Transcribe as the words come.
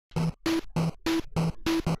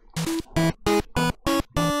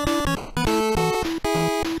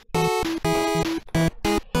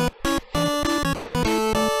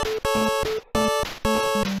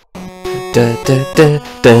Da da da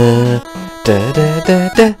da da da da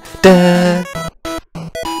da da.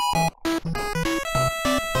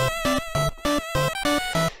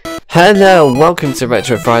 Hello, welcome to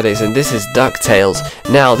Retro Fridays, and this is DuckTales.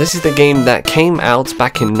 Now, this is the game that came out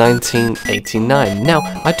back in 1989. Now,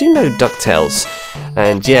 I do know DuckTales,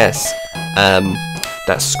 and yes,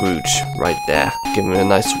 that's Scrooge right there. Give him a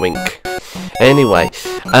nice wink. Anyway,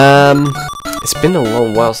 it's been a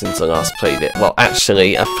long while since I last played it. Well,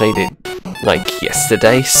 actually, I played it like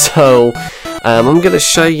yesterday, so I'm gonna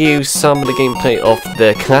show you some of the gameplay of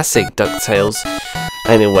the classic DuckTales.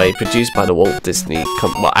 Anyway, produced by the Walt Disney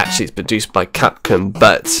Company. Well, actually, it's produced by Capcom,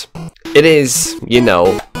 but it is, you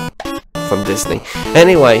know, from Disney.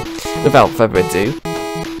 Anyway, without further ado,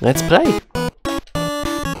 let's play.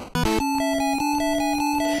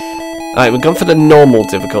 Alright, we're going for the normal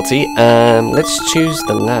difficulty, and let's choose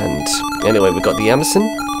the land. Anyway, we've got the Amazon,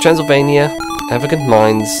 Transylvania, African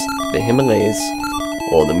mines, the Himalayas,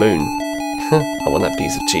 or the moon. I want that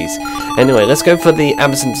piece of cheese. Anyway, let's go for the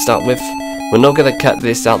Amazon to start with. We're not going to cut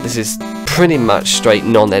this out. This is pretty much straight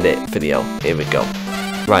non-edit video. Here we go.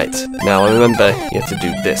 Right, now remember, you have to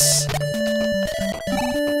do this.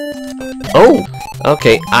 Oh!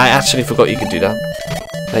 Okay, I actually forgot you could do that.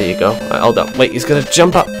 There you go. Right, hold up. Wait, he's going to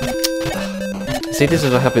jump up. See, this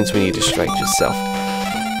is what happens when you distract yourself.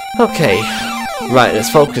 Okay. Right, let's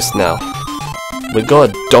focus now. We've got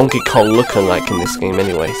a Donkey Kong look-alike in this game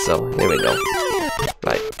anyway, so here we go.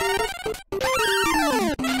 Right.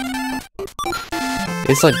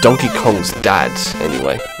 It's like Donkey Kong's dad,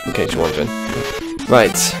 anyway, in case you're wondering.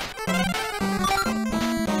 Right.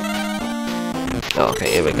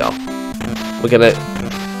 Okay, here we go. We're gonna...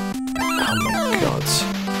 Oh my god.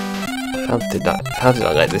 How did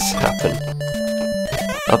I let this happen?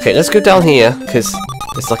 Okay, let's go down here, because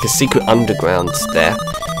there's like a secret underground there.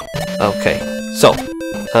 Okay, so,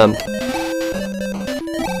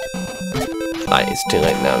 right, it's too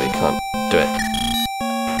late now, we can't do it.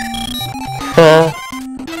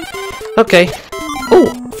 Okay.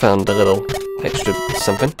 Oh, found a little extra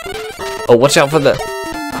something. Oh, watch out for the...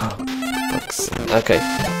 Oh, fuck's... Okay.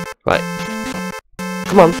 Right.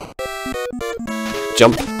 Come on.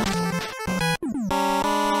 Jump.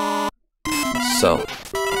 So,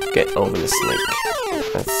 get over the snake.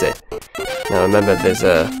 That's it. Now remember, there's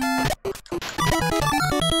a...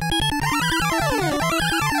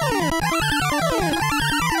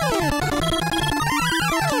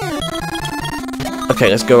 Okay,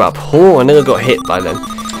 let's go up. Oh, I nearly got hit by them.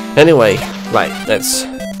 Anyway, right, let's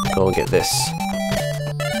go and get this.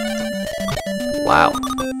 Wow.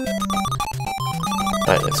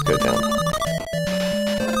 Right, let's go down.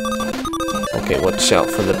 Okay, watch out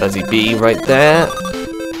for the buzzy bee right there.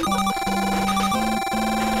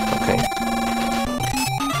 Okay.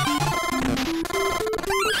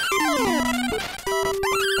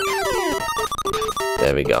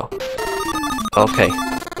 There we go. Okay.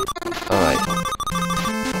 Alright.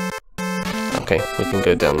 Okay, we can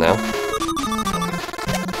go down now.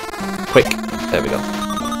 Quick! There we go.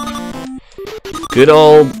 Good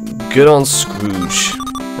on Scrooge.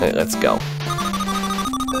 Alright, let's go.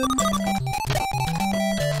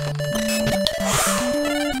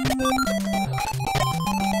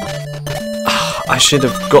 I should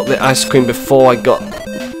have got the ice cream before I got...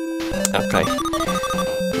 Okay.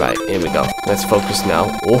 Right, here we go. Let's focus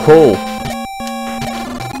now. Oh-ho!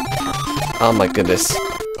 Oh my goodness.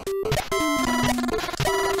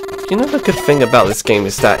 You know the good thing about this game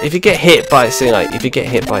is that if you get hit by, say like, if you get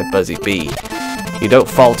hit by a buzzy bee, you don't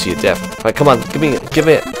fall to your death. Right, come on, give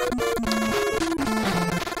it.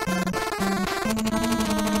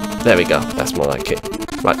 There we go, that's more like it.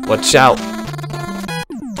 Right, watch out.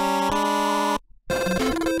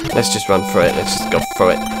 Let's just run for it, let's just go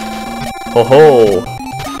for it. Ho ho!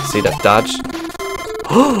 See that dodge?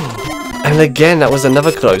 And again, that was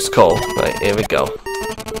another close call. Right, here we go.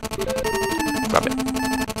 Grab it.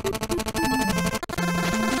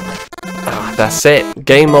 That's it.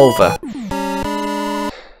 Game over.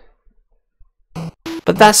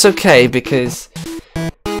 But that's okay because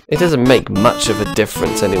it doesn't make much of a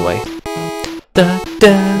difference anyway. Da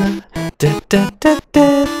da da da da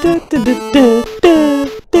da da da da da.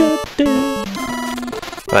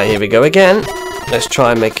 Right, here we go again. Let's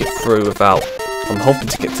try and make it through without... I'm hoping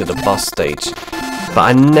to get to the boss stage. But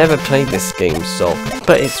I never played this game, so...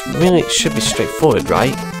 But it's really... It should be straightforward,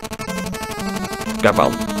 right? Grab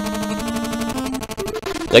on.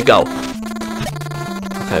 Let go.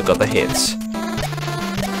 Okay, I've got the hits.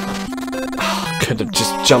 Oh, could have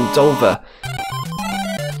just jumped over.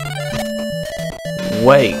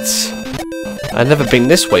 Wait. I've never been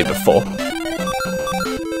this way before.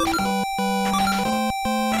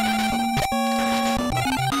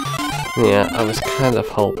 Yeah, I was kind of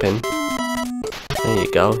hoping. There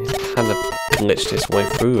you go. He's kind of glitched his way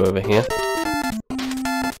through over here.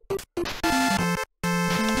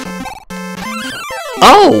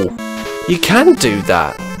 Oh! You can do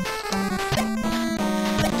that!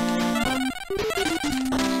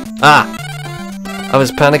 Ah! I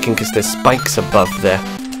was panicking because there's spikes above there.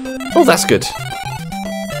 Oh, that's good.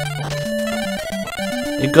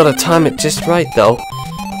 You've got to time it just right, though.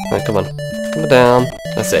 Right, come on. Come down.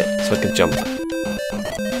 That's it, so I can jump.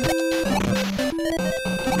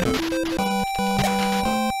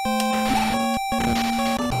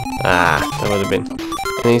 Ah, that would have been...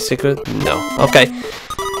 Any secret? No. Okay.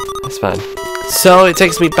 That's fine. So, it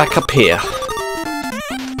takes me back up here.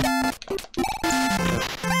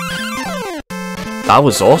 That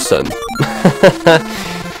was awesome.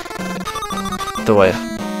 The way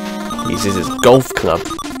he uses his golf club.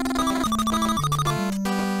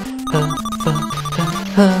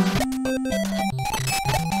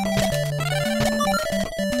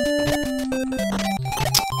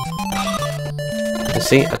 You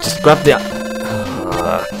see, I just grabbed the...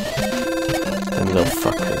 them little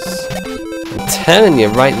fuckers. I'm telling you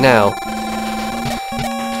right now.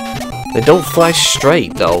 They don't fly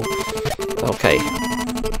straight, though. Okay.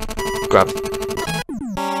 Grab.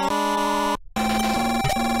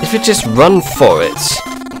 If you just run for it.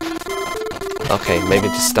 Okay, maybe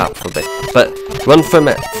just stop for a bit. But run from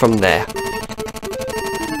it from there.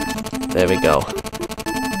 There we go.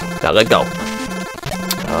 Now let go.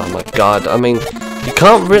 Oh my god, I mean, you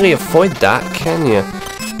can't really avoid that, can you?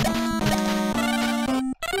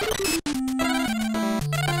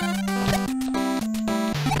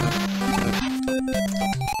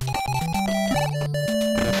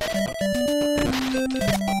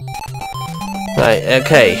 Right,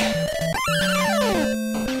 okay.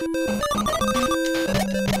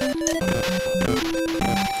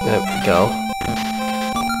 There we go.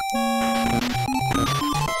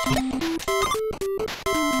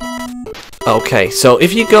 Okay, so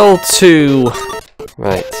if you go to...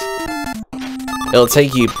 Right. It'll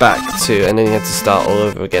take you back to... And then you have to start all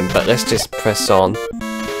over again. But let's just press on.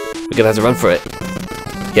 We're gonna have to run for it.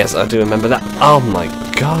 Yes, I do remember that. Oh my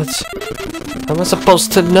god. How am I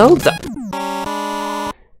supposed to know that?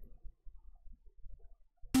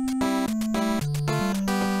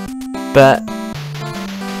 But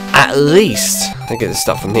at least I get the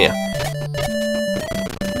stuff from here.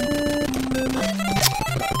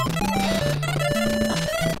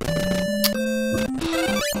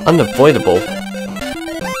 Unavoidable.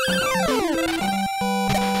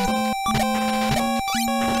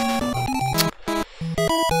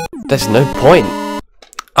 There's no point.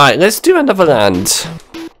 Alright, let's do another land.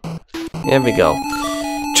 Here we go.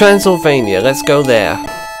 Transylvania, let's go there.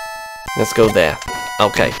 Let's go there.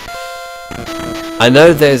 Okay. I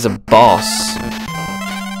know there's a boss.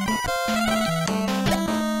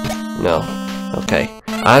 No. Okay.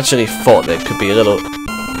 I actually thought there could be a little...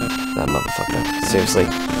 That motherfucker. Seriously.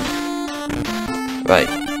 Right.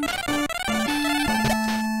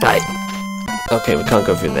 Right. Okay, we can't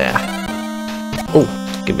go through there. Oh,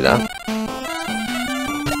 give me that.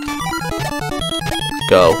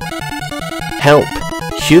 Go. Help!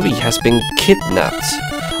 Huey has been kidnapped.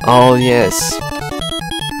 Oh, yes.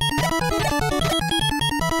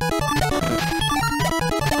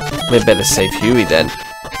 We better save Huey then.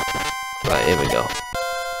 Right, here we go.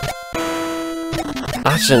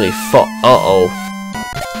 Actually, uh-oh.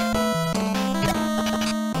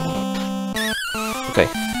 Okay.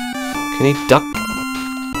 Can he duck?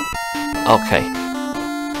 Okay.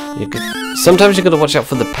 You could. Sometimes you gotta watch out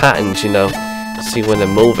for the patterns, you know. See when they're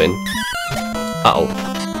moving. Uh-oh.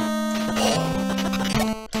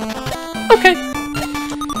 Okay.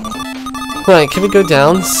 Right, can we go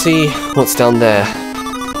down? See what's down there.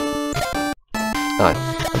 Alright,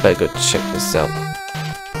 I better go check this out.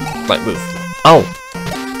 Right, move. Oh!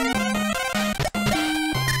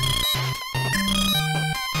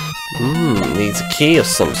 Needs a key of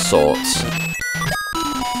some sort.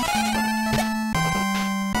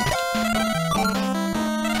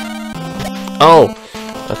 Oh!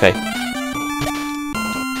 Okay.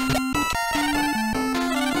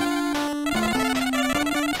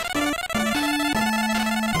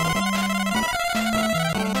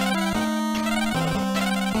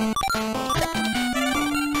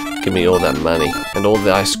 Give me all that money and all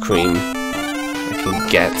the ice cream I can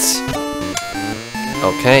get.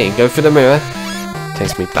 Okay, go for the mirror.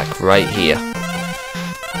 Takes me back right here.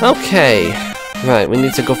 Okay. Right, we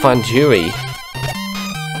need to go find Yuri.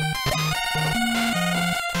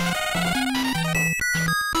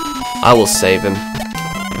 I will save him.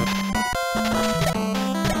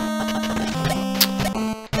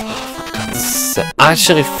 I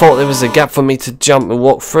actually thought there was a gap for me to jump and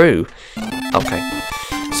walk through. Okay.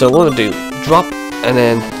 So what we'll do, drop and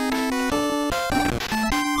then...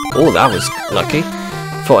 Oh, that was lucky.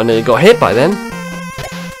 Thought I nearly got hit by then.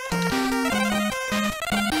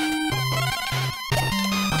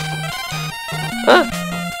 Ah!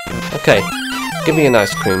 Okay. Give me an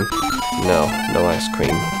ice cream. No, no ice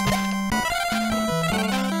cream.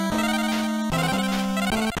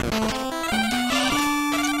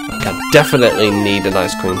 I definitely need an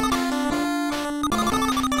ice cream.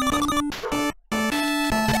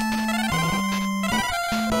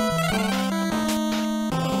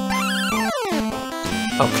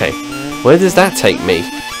 Okay, where does that take me?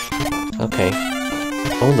 Okay.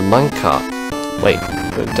 Oh, the minecart. Wait,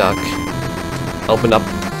 go duck. Open up.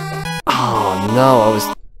 Oh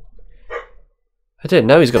no, I didn't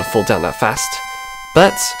know he's gonna fall down that fast.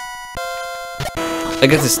 But I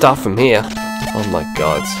get to start from here. Oh my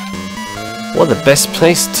god. What the best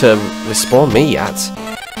place to respawn me at?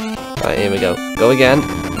 Alright, here we go. Go again.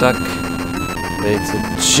 Duck. Ready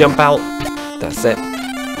to jump out. That's it.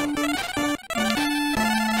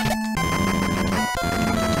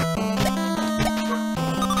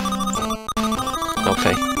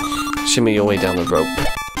 Okay. Shimmy your way down the rope.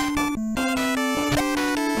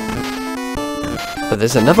 But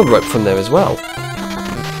there's another rope from there as well.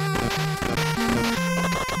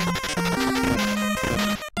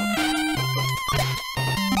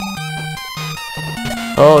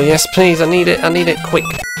 Oh yes, please, I need it quick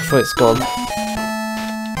before it's gone.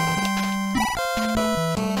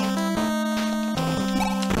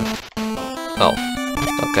 Oh,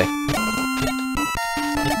 okay.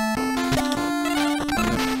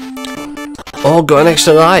 Oh, got an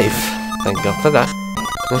extra life. Thank God for that.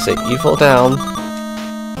 That's it, you fall down.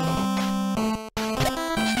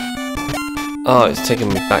 Oh, it's taking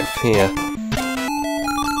me back here.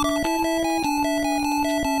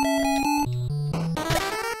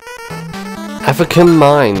 African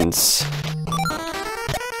mines.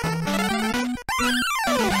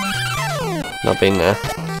 Not been there.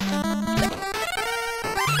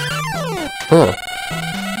 Huh.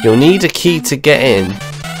 You'll need a key to get in.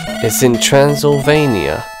 It's in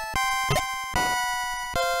Transylvania.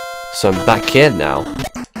 So I'm back here now.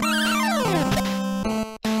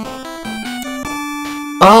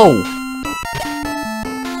 Oh!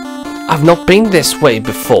 I've not been this way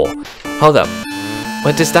before. Hold up.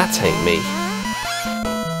 Where does that take me?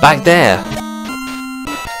 Back there.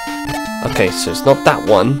 Okay, so it's not that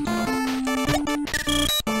one.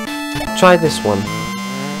 Try this one.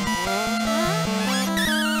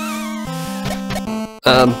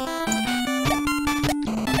 Oh,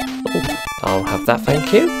 I'll have that,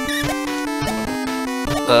 thank you.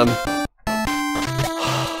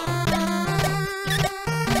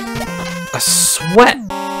 I sweat.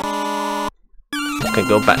 Okay,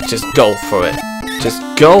 go back. Just go for it. Just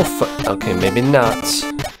go for. Okay, maybe not.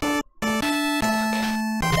 Okay,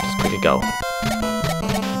 just quickly go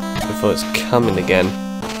before it's coming again.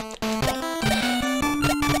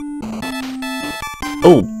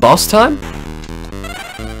 Oh, boss time.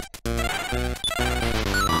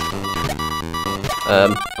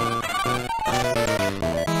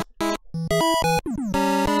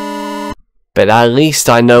 But at least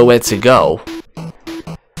I know where to go.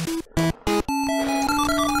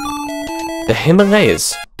 The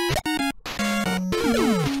Himalayas.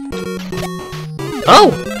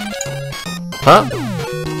 Oh! Huh?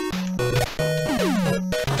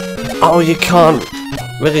 Oh, you can't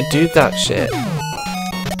really do that shit.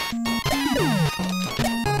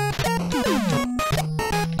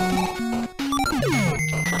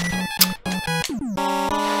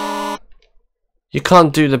 You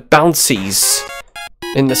can't do the bouncies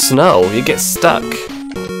in the snow. You get stuck.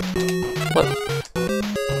 What?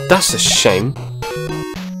 That's a shame.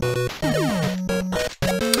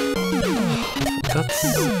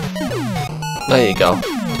 There you go.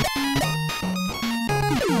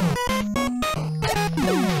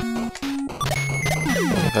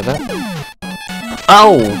 Look at that.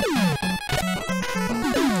 Ow!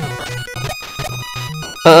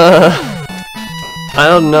 I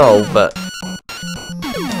don't know, but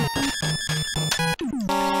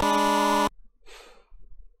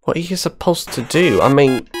what are you supposed to do? I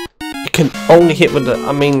mean, you can only hit with the.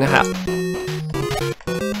 I mean, how?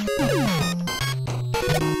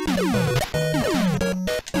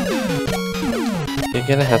 You're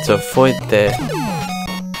gonna have to avoid the.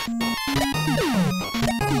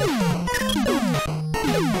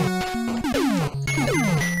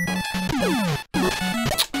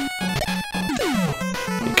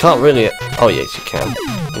 You can't really. Oh yes, you can.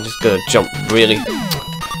 You're just gonna jump really.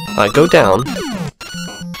 Alright, go down.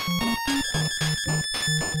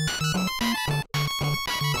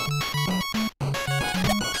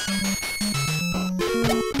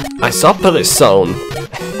 I saw Bullet Zone.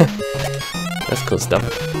 That's cool stuff.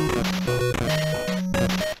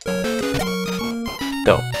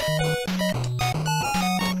 Go.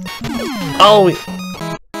 Oh!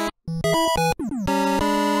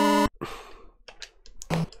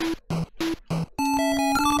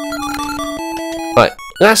 Right,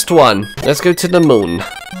 last one. Let's go to the moon.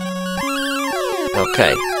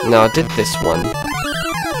 Okay, now I did this one.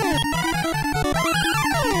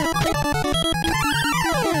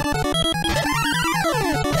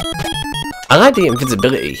 I like the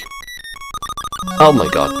invisibility. Oh my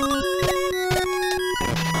god.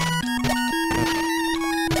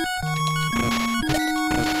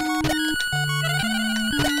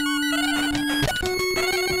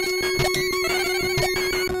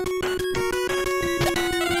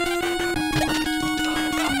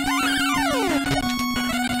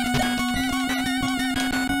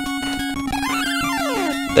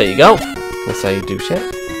 There you go. That's how you do shit.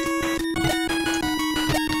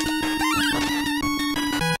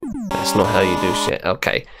 That's not how you do shit.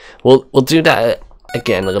 Okay, we'll do that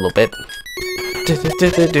again a little bit.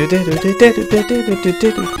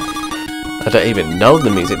 I don't even know the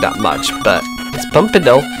music that much, but it's pumping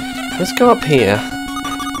though. Let's go up here.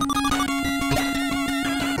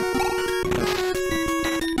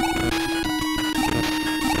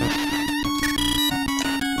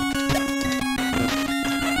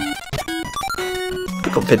 I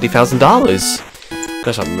got $50,000.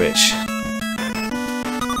 Gosh, I'm rich.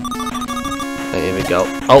 Right, here we go.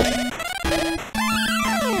 Oh,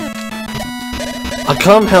 I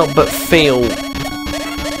can't help but feel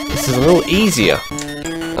this is a little easier.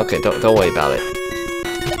 Okay, don't worry about it.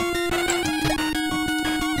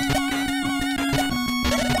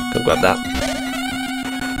 Go grab that.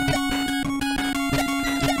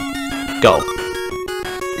 Go.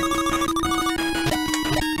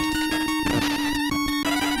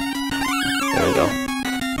 There we go.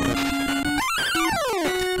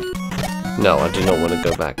 No, I do not want to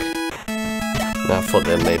go back. No, I thought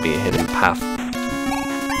there may be a hidden path.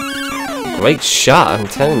 Great shot, I'm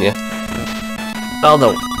telling you. Oh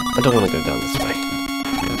no, I don't want to go down this way.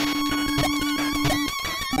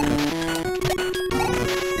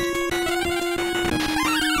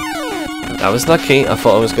 I was lucky, I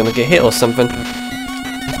thought I was going to get hit or something. Do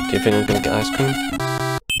you think I'm going to get ice cream?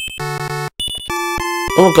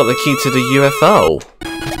 Oh, I've got the key to the UFO.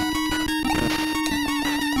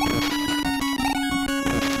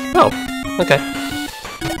 Oh, okay.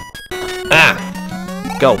 Ah!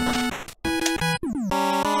 Go.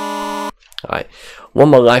 Alright, one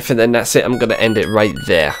more life and then that's it. I'm going to end it right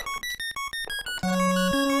there.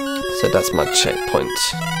 So that's my checkpoint.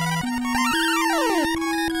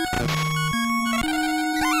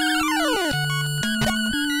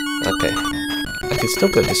 Okay. I can still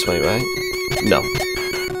go this way, right? No.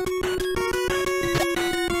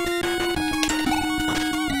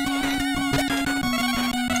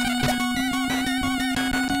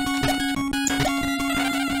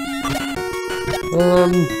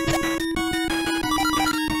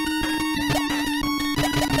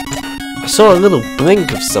 I saw a little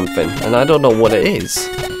blink of something, and I don't know what it is.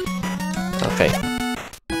 Okay.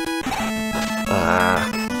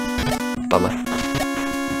 Bummer.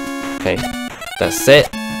 Okay, that's it.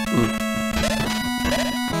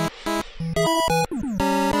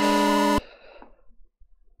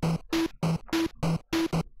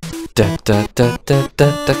 Da da da da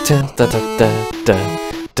da da da da da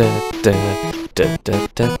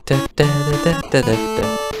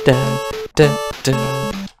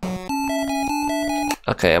da.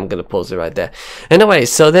 Okay, I'm gonna pause it right there. Anyway,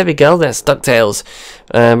 so there we go. That's DuckTales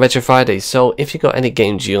Retro Friday. So if you got any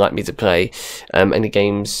games you'd like me to play, any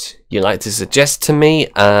games you'd like to suggest to me,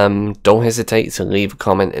 don't hesitate to leave a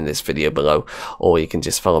comment in this video below, or you can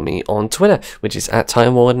just follow me on Twitter, which is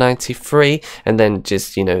 @TimeWarrior93, and then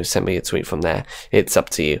just, you know, send me a tweet from there. It's up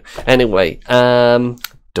to you. Anyway,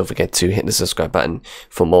 don't forget to hit the subscribe button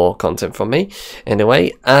for more content from me.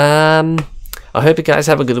 Anyway, I hope you guys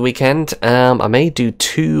have a good weekend. I may do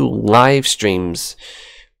 2 live streams,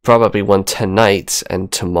 probably one tonight and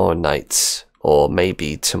tomorrow night, or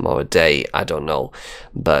maybe tomorrow day, I don't know,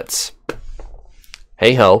 but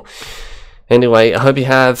hey ho. Anyway, I hope you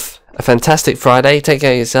have a fantastic Friday. Take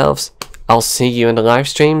care of yourselves. I'll see you in the live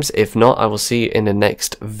streams. If not, I will see you in the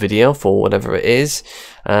next video for whatever it is.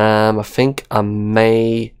 I think I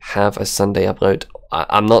may have a Sunday upload.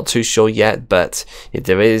 I'm not too sure yet, but if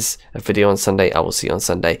there is a video on Sunday, I will see you on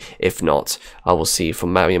Sunday. If not, I will see you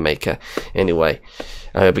from Mario Maker. Anyway,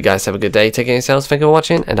 I hope you guys have a good day. Take care of yourselves. Thank you for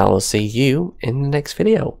watching, and I will see you in the next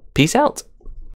video. Peace out.